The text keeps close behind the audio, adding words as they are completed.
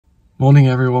Morning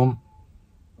everyone.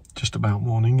 Just about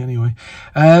morning anyway.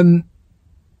 I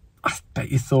bet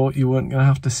you thought you weren't going to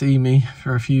have to see me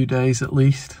for a few days at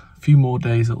least. A few more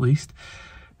days at least.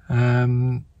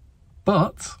 But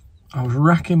I was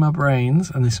racking my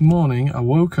brains, and this morning I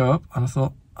woke up and I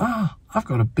thought, I've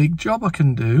got a big job I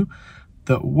can do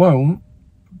that won't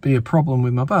be a problem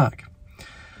with my back.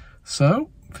 So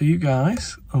for you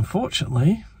guys,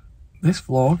 unfortunately, this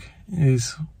vlog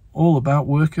is all about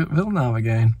work at Villeneuve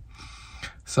again.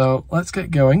 So let's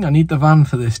get going. I need the van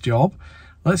for this job.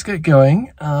 Let's get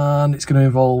going, and it's going to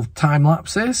involve time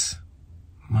lapses.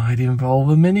 Might involve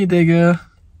a mini digger.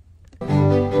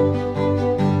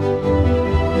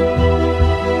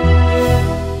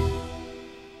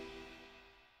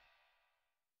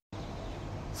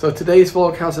 So today's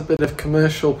vlog has a bit of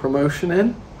commercial promotion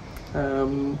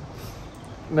in.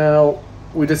 Now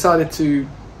we decided to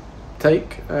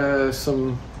take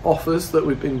some offers that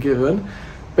we've been given.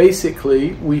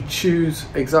 Basically, we choose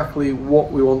exactly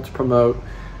what we want to promote,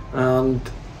 and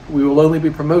we will only be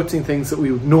promoting things that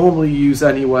we would normally use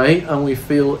anyway and we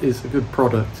feel is a good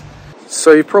product.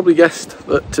 So you've probably guessed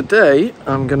that today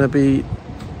I'm going to be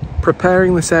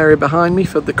preparing this area behind me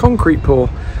for the concrete pour.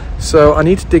 So I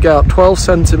need to dig out 12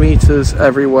 centimeters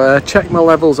everywhere, check my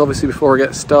levels obviously before I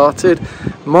get started,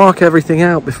 mark everything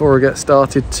out before I get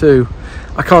started too.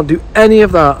 I can't do any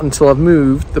of that until I've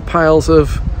moved the piles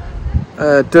of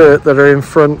dirt that are in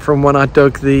front from when I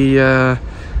dug the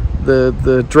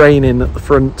drain in at the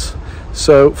front.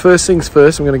 So first things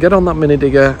first, I'm going to get on that mini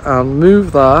digger and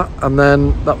move that, and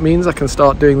then that means I can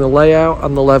start doing the layout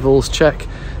and the levels, check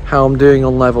how I'm doing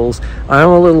on levels. I am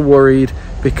a little worried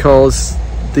because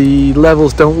the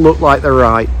levels don't look like they're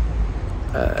right.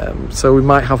 So we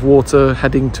might have water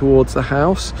heading towards the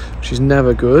house, which is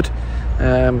never good.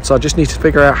 So I just need to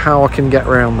figure out how I can get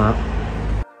around that.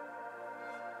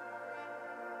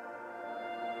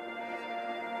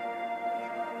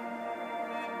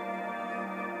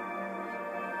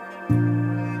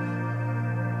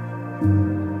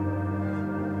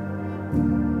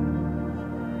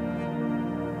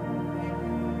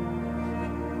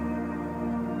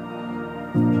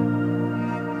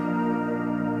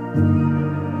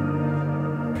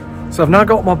 So I've now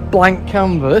got my blank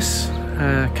canvas,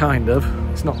 kind of.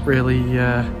 It's not really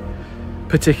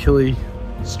particularly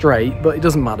straight, but it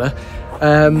doesn't matter.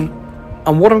 And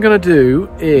what I'm going to do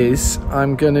is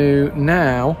I'm going to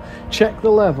now check the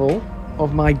level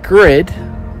of my grid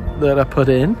that I put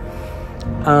in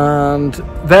and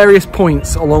various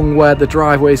points along where the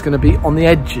driveway is going to be on the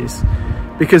edges.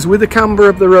 Because with the camber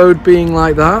of the road being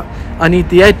like that, I need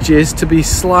the edges to be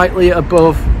slightly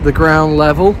above the ground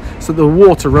level so the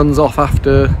water runs off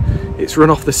after it's run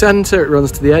off the centre, it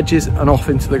runs to the edges and off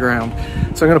into the ground.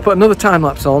 So I'm going to put another time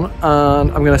lapse on,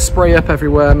 and I'm going to spray up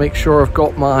everywhere, make sure I've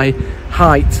got my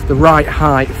height, the right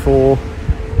height for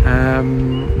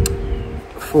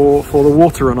the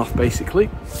water runoff basically.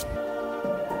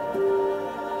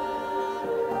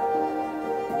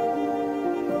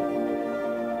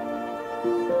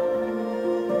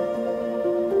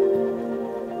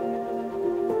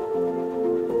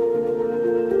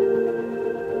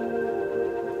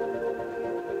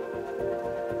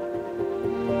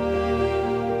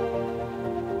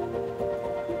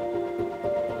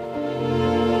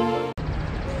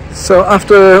 So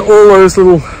after all those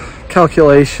little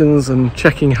calculations and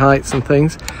checking heights and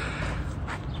things,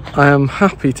 I am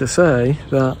happy to say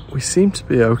that we seem to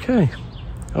be okay.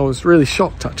 I was really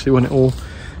shocked actually when it all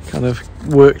kind of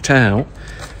worked out.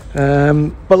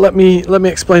 But let me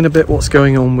explain a bit what's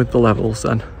going on with the levels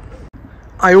then.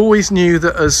 I always knew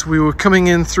that as we were coming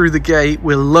in through the gate,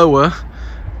 we're lower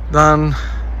than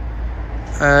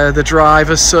the drive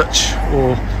as such,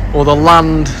 or the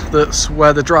land that's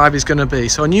where the drive is going to be.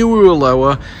 So I knew we were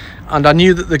lower, and I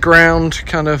knew that the ground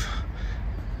kind of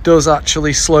does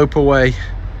actually slope away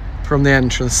from the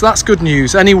entrance. So that's good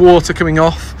news. Any water coming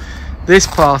off this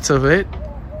part of it,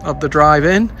 of the drive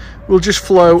in, will just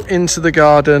flow into the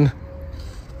garden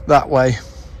that way.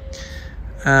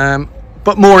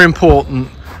 But more important,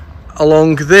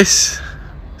 along this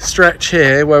stretch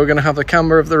here where we're going to have the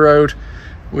camber of the road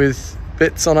with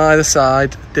bits on either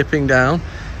side dipping down,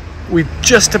 we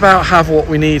just about have what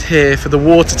we need here for the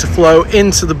water to flow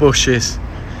into the bushes.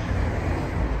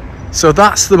 So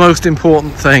that's the most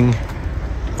important thing.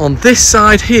 On this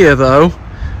side here though,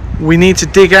 we need to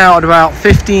dig out at about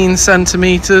 15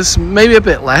 centimeters, maybe a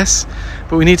bit less,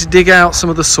 but we need to dig out some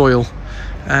of the soil.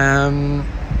 And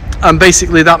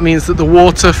basically that means that the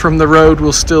water from the road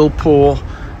will still pour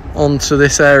onto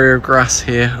this area of grass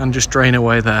here and just drain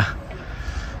away there.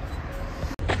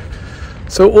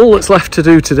 So all that's left to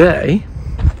do today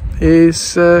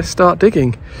is start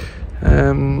digging.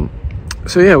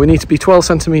 So yeah, we need to be 12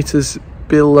 centimeters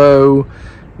below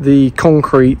the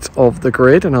concrete of the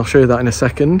grid, and I'll show you that in a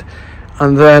second.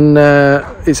 And then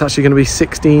it's actually going to be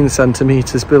 16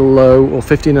 centimeters below, or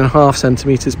 15.5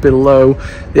 centimeters below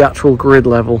the actual grid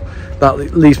level. That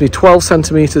leaves me 12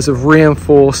 centimeters of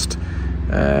reinforced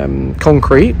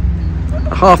concrete,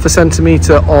 0.5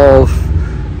 centimeter of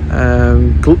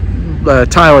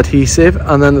tile adhesive,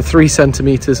 and then the 3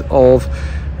 centimeters of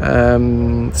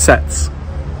sets.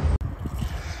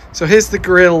 So here's the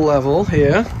grill level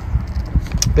here.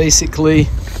 Basically,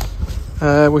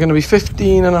 we're going to be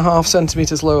 15.5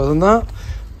 centimeters lower than that,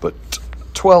 but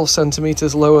 12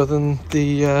 centimeters lower than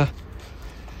the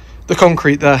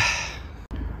concrete there.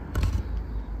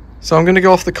 So I'm going to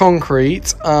go off the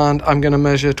concrete, and I'm going to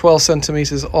measure 12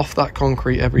 centimeters off that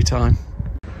concrete every time.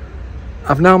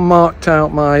 I've now marked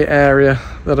out my area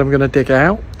that I'm going to dig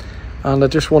out, and I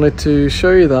just wanted to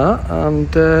show you that, and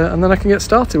then I can get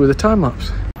started with the time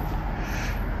lapse.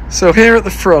 So here at the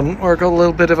front, where I've got a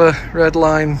little bit of a red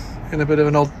line in a bit of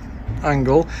an odd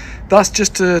angle, that's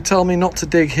just to tell me not to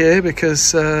dig here,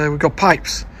 because we've got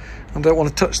pipes and don't want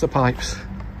to touch the pipes.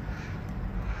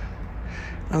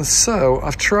 And so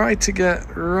I've tried to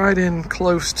get right in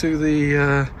close to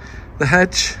the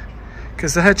hedge,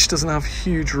 because the hedge doesn't have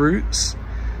huge roots,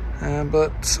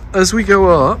 but as we go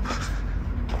up,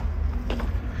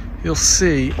 you'll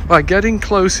see by getting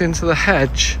close into the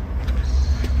hedge,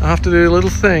 I have to do a little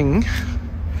thing,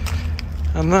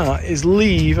 and that is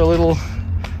leave a little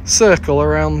circle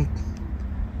around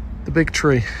the big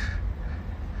tree,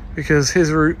 because his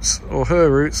roots, or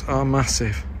her roots, are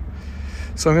massive.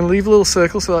 So I'm going to leave a little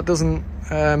circle so that doesn't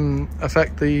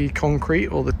affect the concrete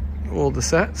or the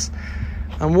sets.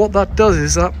 And what that does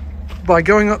is that by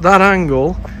going up that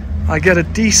angle, I get a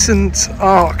decent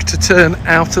arc to turn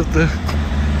out of the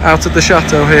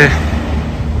chateau here.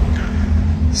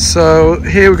 So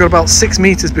here we've got about 6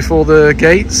 meters before the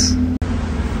gates.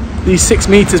 These 6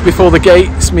 meters before the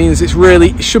gates means it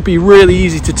should be really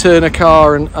easy to turn a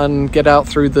car and get out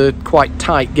through the quite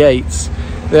tight gates.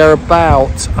 They're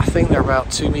about, I think they're about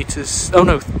 2 meters, oh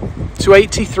no,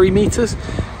 283 meters,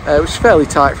 which is fairly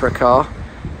tight for a car.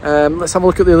 Let's have a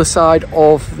look at the other side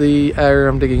of the area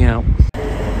I'm digging out.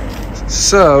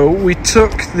 So we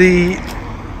took the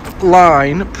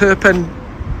line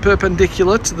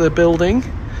perpendicular to the building,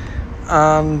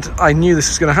 and I knew this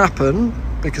was going to happen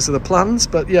because of the plans,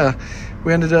 but yeah,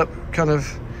 we ended up kind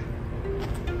of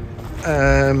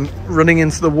running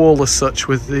into the wall as such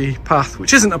with the path,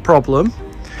 which isn't a problem,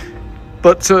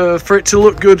 but for it to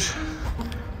look good,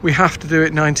 we have to do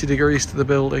it 90 degrees to the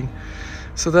building.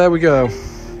 So there we go.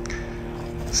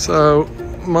 So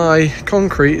my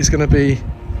concrete is going to be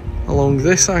along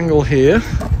this angle here,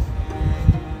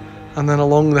 and then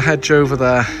along the hedge over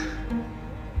there,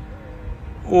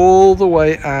 all the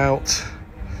way out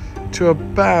to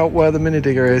about where the mini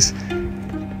digger is.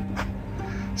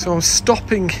 So I'm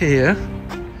stopping here,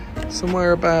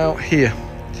 somewhere about here,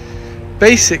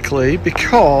 basically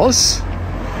because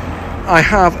I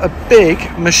have a big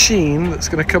machine that's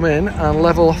going to come in and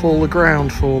level off all the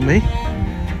ground for me,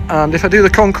 and if I do the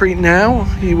concrete now,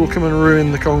 he will come and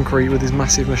ruin the concrete with his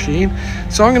massive machine.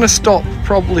 So I'm going to stop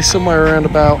probably somewhere around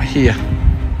about here,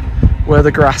 where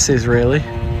the grass is really.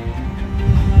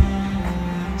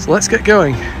 So let's get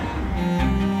going.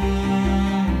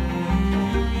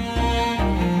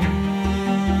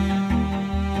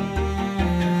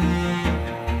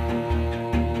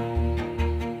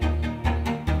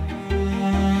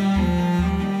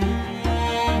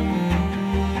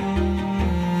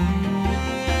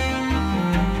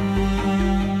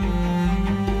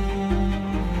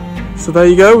 So there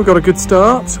you go, we've got a good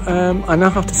start. I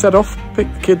now have to set off,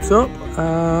 pick the kids up,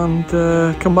 and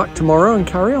come back tomorrow and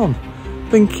carry on. I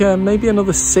think maybe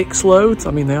another 6 loads.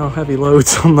 I mean, they are heavy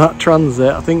loads on that transit.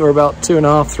 I think we're about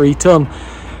 2.5–3 ton.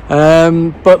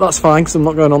 But that's fine because I'm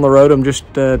not going on the road. I'm just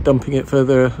dumping it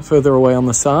further away on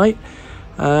the site.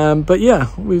 But yeah,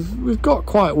 we've got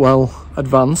quite well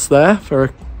advanced there for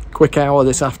a quick hour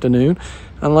this afternoon.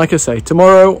 And like I say,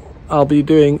 tomorrow I'll be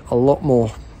doing a lot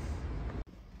more.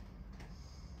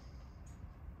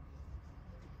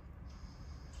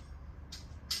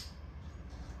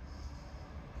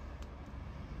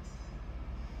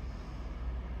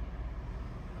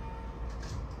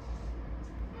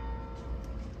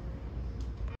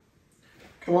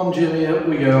 Come on, Jimmy, up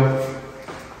we go.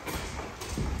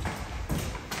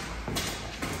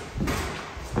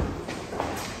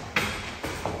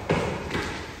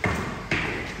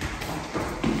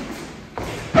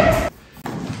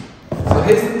 So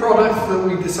here's the product that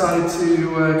we decided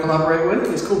to collaborate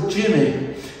with. It's called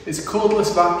Jimmy. It's a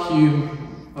cordless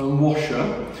vacuum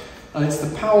washer, and it's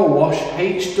the Power Wash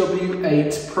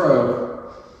HW8pro.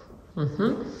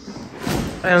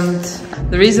 And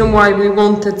the reason why we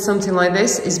wanted something like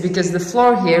this is because the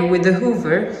floor here with the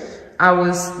hoover,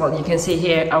 well, you can see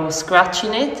here, I was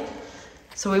scratching it.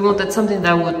 So we wanted something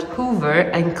that would hoover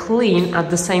and clean at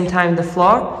the same time the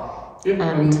floor. Yeah,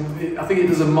 and I think it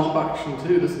does a mop action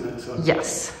too, doesn't it? So.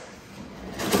 Yes.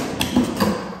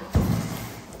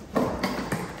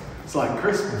 It's like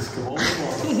Christmas, come on.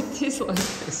 It is like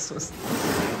Christmas.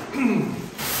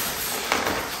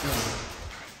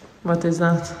 What is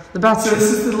that? The battery? So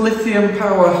this is the lithium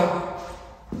power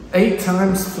 8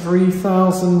 times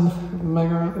 3000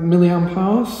 milliamp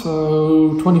hours,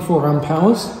 so 24 amp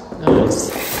hours. Nice.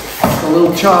 A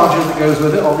little charger that goes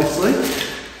with it, obviously.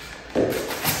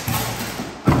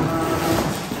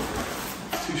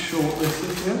 Too short this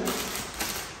is here.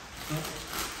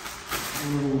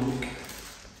 Look.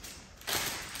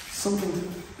 Something.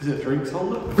 Is it a drinks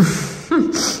holder?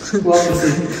 Well,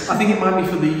 I think it might be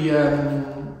for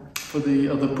the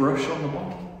other brush on the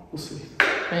bottom. We'll see.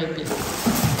 Maybe.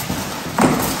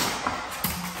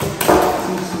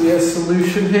 Seems to be a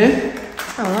solution here.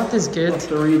 Oh, that is good. I'll have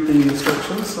to read the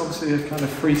instructions. Obviously, a kind of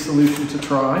free solution to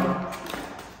try.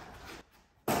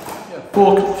 Yeah,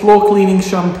 floor cleaning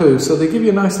shampoo. So they give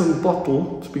you a nice little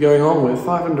bottle to be going on with,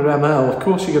 500 ml. Of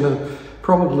course, you're going to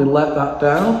probably let that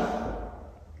down,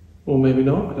 or maybe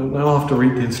not. I don't know. I'll have to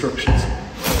read the instructions.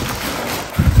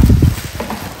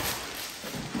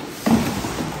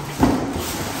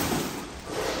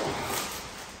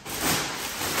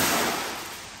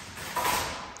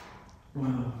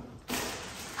 Wow.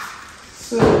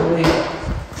 Certainly.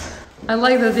 I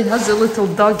like that it has a little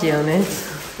doggy on it.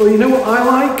 Well, you know what I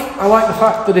like? I like the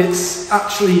fact that it's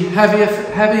actually heavy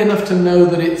enough to know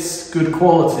that it's good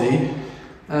quality,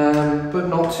 but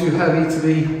not too heavy to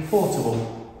be portable.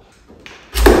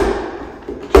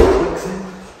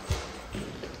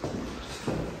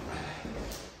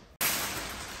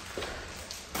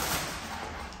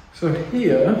 So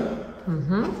here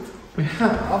we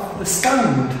have the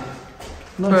stand.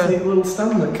 Nice neat little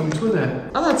stand that comes with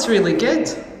it. Oh, that's really good.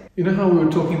 You know how we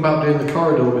were talking about doing the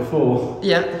corridor before?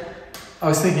 Yeah. I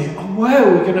was thinking, oh wow,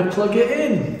 we're going to plug it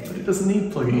in. But it doesn't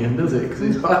need plugging in, does it? Because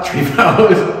it's battery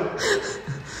powered.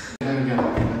 There we go.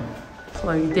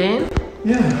 Plugged in.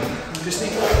 Yeah. We just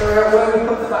need to figure out where we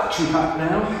put the battery pack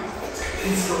now.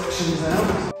 Instructions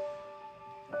out.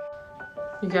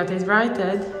 You got it right,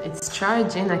 Ed. It's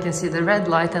charging. I can see the red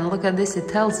light, and look at this, it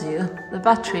tells you the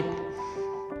battery.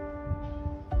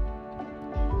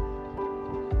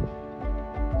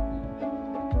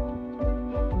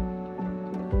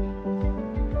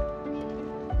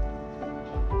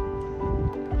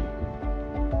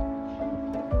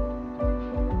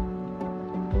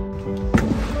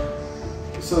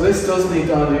 So this does need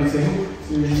diluting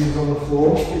to use on the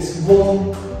floor. It's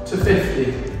 1 to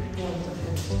 50.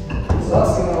 So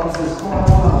that's going to last us quite a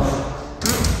while.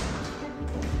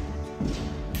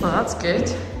 Well, that's good.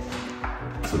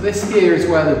 So this here is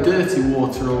where the dirty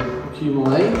water will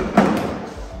accumulate.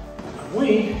 And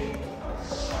we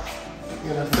are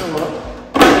going to fill up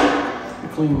the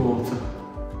clean water.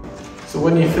 So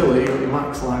when you fill it, you've got your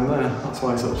max line there. That's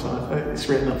why it's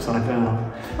written upside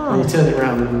down. Oh. And you turn it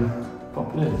around and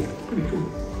pop it in. Pretty cool.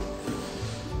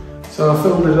 So I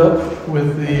filled it up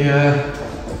with the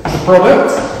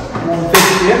product,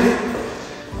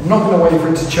 150. I'm not going to wait for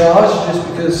it to charge just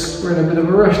because we're in a bit of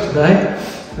a rush today.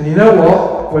 And you know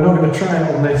what? We're not going to try it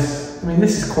on this. I mean,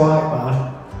 this is quite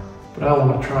bad, but I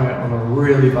want to try it on a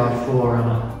really bad floor,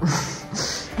 Anna.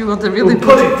 You want to really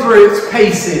put it through its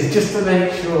paces just to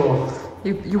make sure.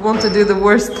 You want to do the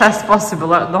worst test possible,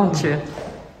 don't you?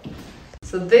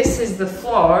 So this is the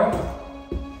floor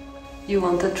you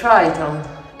want to try it on.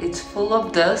 It's full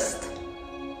of dust.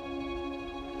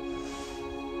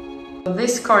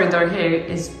 This corridor here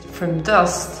is from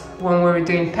dust when we were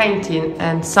doing painting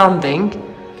and sanding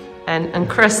and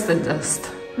encrusted dust.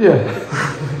 Yeah.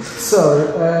 So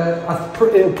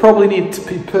it'll probably need to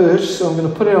be purged, so I'm going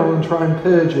to put it on and try and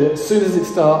purge it. As soon as it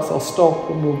starts, I'll stop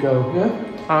and we'll go, yeah?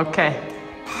 Okay.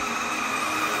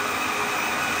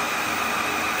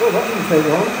 Oh, that didn't take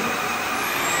long.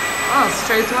 Oh,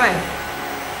 straight away.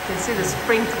 You can see the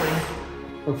sprinkling.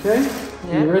 Okay,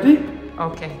 Yeah. you ready?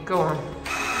 Okay, go on.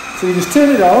 So you just turn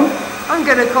it on. I'm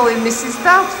gonna call it Mrs.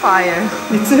 Doubtfire.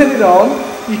 You turn it on,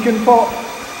 you can pop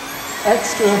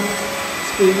extra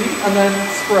speed and then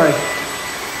spray.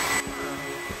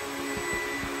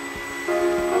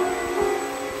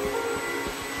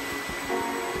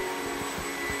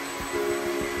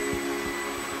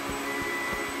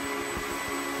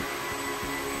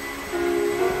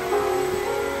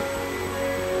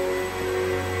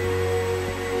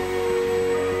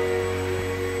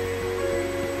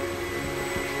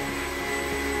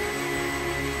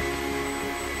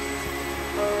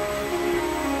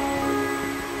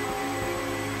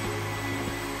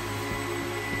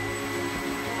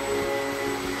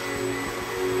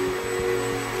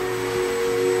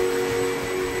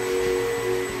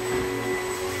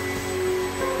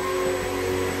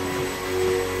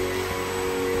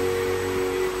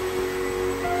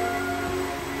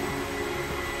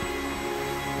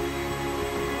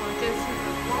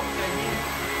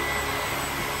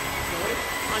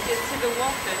 the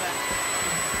water then.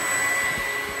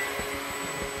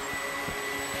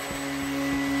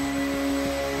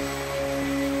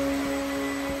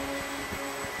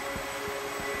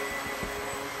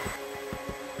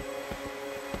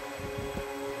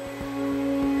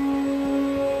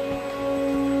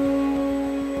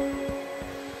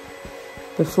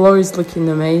 The floor is looking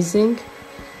amazing.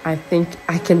 I think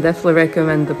I can definitely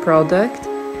recommend the product.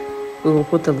 We will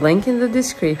put a link in the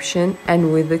description,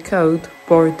 and with the code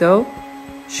Bordeaux,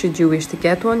 should you wish to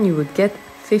get one, you would get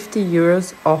 50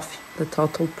 euros off the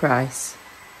total price.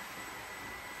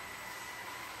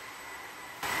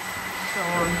 So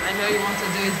I know you want to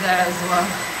do it there as well.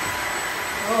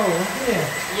 Oh, here?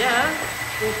 Yeah.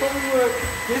 It'll probably work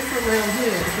different around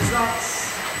here because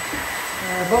that's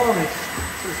varnish.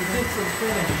 So it's a different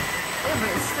finish. Yeah, but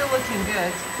it's still looking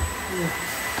good. Yeah.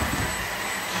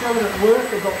 Showing at work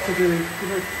I've got to do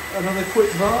another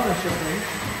quick varnish, I think.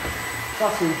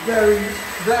 That was very,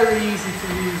 very easy to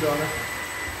use on it.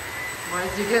 Why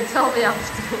did you go tell me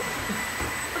after?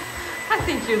 I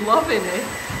think you're loving it.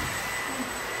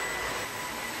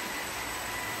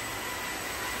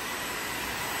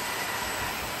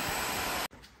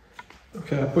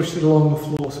 Okay, I pushed it along the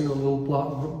floor so you got a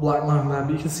little black line there,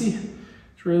 but you can see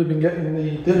it's really been getting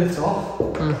the dirt off.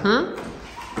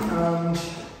 And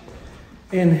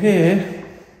in here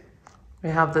we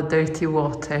have the dirty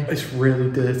water. It's really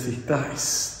dirty. That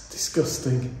is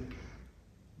disgusting.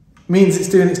 Means it's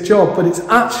doing its job, but it's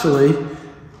actually,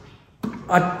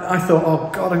 I thought, oh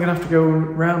God, I'm gonna have to go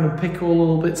around and pick all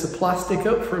little bits of plastic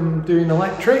up from doing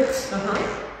electrics.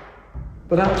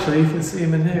 But actually, you can see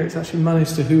them in here, it's actually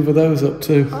managed to hoover those up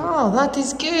too. Oh, that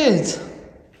is good.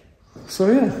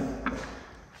 So yeah,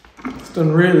 it's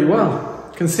done really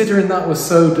well, considering that was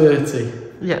so dirty.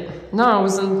 Yeah, no, I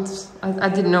wasn't, I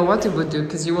didn't know what it would do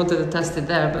because you wanted to test it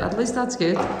there, but at least that's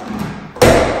good.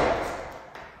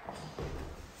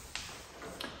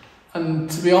 And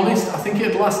to be honest, I think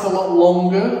it'd last a lot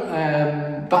longer,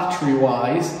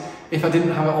 battery-wise, if I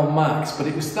didn't have it on max, but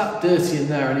it was that dirty in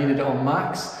there, I needed it on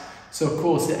max. So of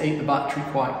course it ate the battery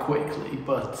quite quickly,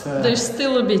 but... there's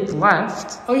still a bit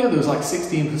left. Oh yeah, there was like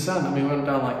 16%. I mean, we went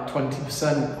down like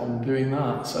 20% on doing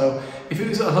that. So if it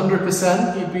was at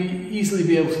 100%, you'd easily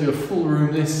be able to do a full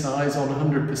room this size on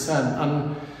 100%.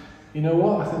 And you know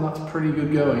what? I think that's pretty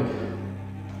good going.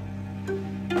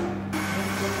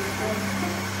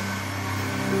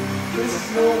 This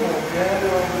is normal, yeah,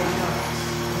 they're on the max.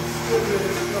 It's still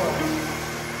really strong.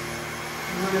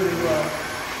 Really well.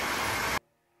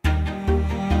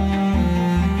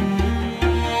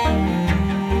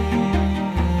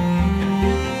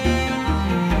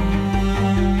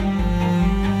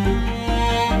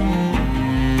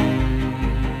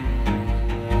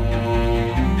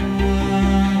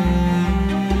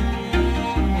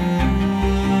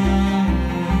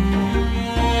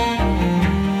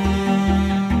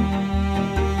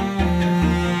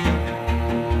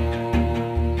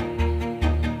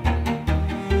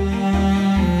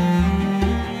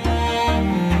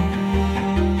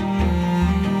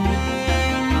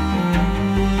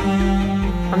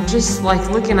 Just like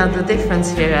looking at the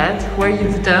difference here, Ed, where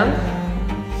you've done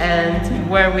and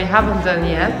where we haven't done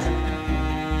yet.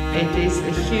 It is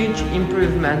a huge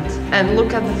improvement. And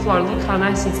look at the floor, look how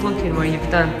nice it's looking where you've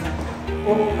done.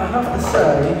 Well, I have to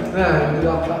say, there, with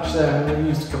that patch there, we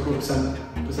used a couple of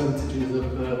percentages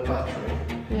of battery.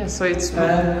 Yeah, so it's...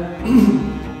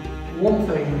 one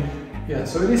thing, yeah,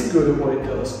 so it is good at what it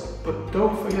does, but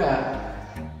don't forget,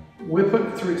 we're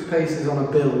putting through its paces on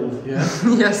a build, yeah?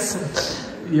 Yes.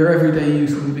 Your everyday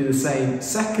use wouldn't be the same.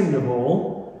 Second of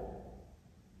all,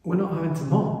 we're not having to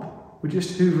mop. We're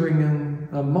just hoovering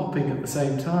and mopping at the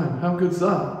same time. How good's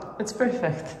that? It's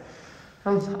perfect.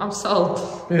 I'm sold.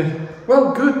 Yeah.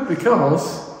 Well, good,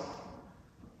 because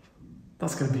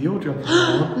that's going to be your job.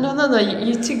 No,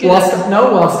 you're too good.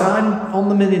 Whilst I'm on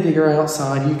the mini digger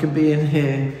outside, you can be in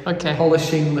here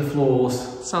polishing the floors.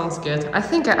 Sounds good. I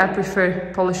think I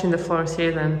prefer polishing the floors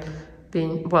here than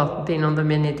being on the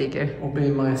mini digger. Or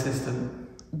being my assistant.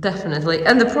 Definitely.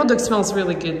 And the product smells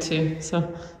really good too,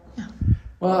 so yeah.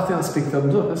 Well, I think that's a big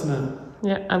thumbs up, isn't it?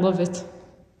 Yeah, I love it.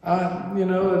 You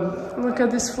know... Look at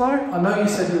this floor. I know you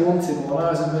said you wanted one,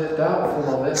 I was a bit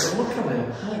doubtful of it, but look at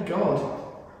it, my God.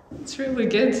 It's really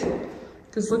good.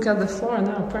 Because look at the floor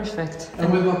now, perfect.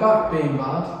 And with my back being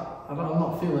bad, I'm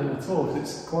not feeling it at all, because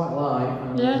it's quite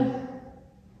light. Yeah.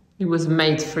 It was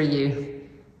made for you.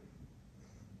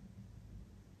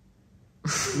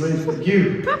 Made for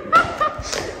you.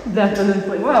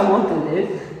 Definitely. Well, I wanted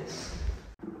it.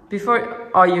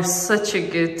 You're such a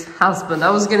good husband. I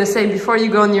was going to say, before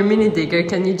you go on your mini digger,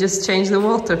 can you just change the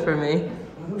water for me? I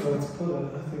don't know where to put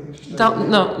it. I think it's just Don't,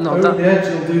 no, no, Over don't. the edge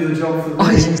will do the job for me.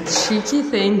 Oh, you cheeky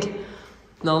thing.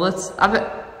 No, let's have it.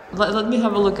 Let me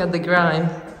have a look at the grime.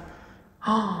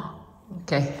 Oh,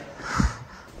 okay.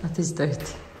 That is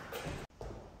dirty.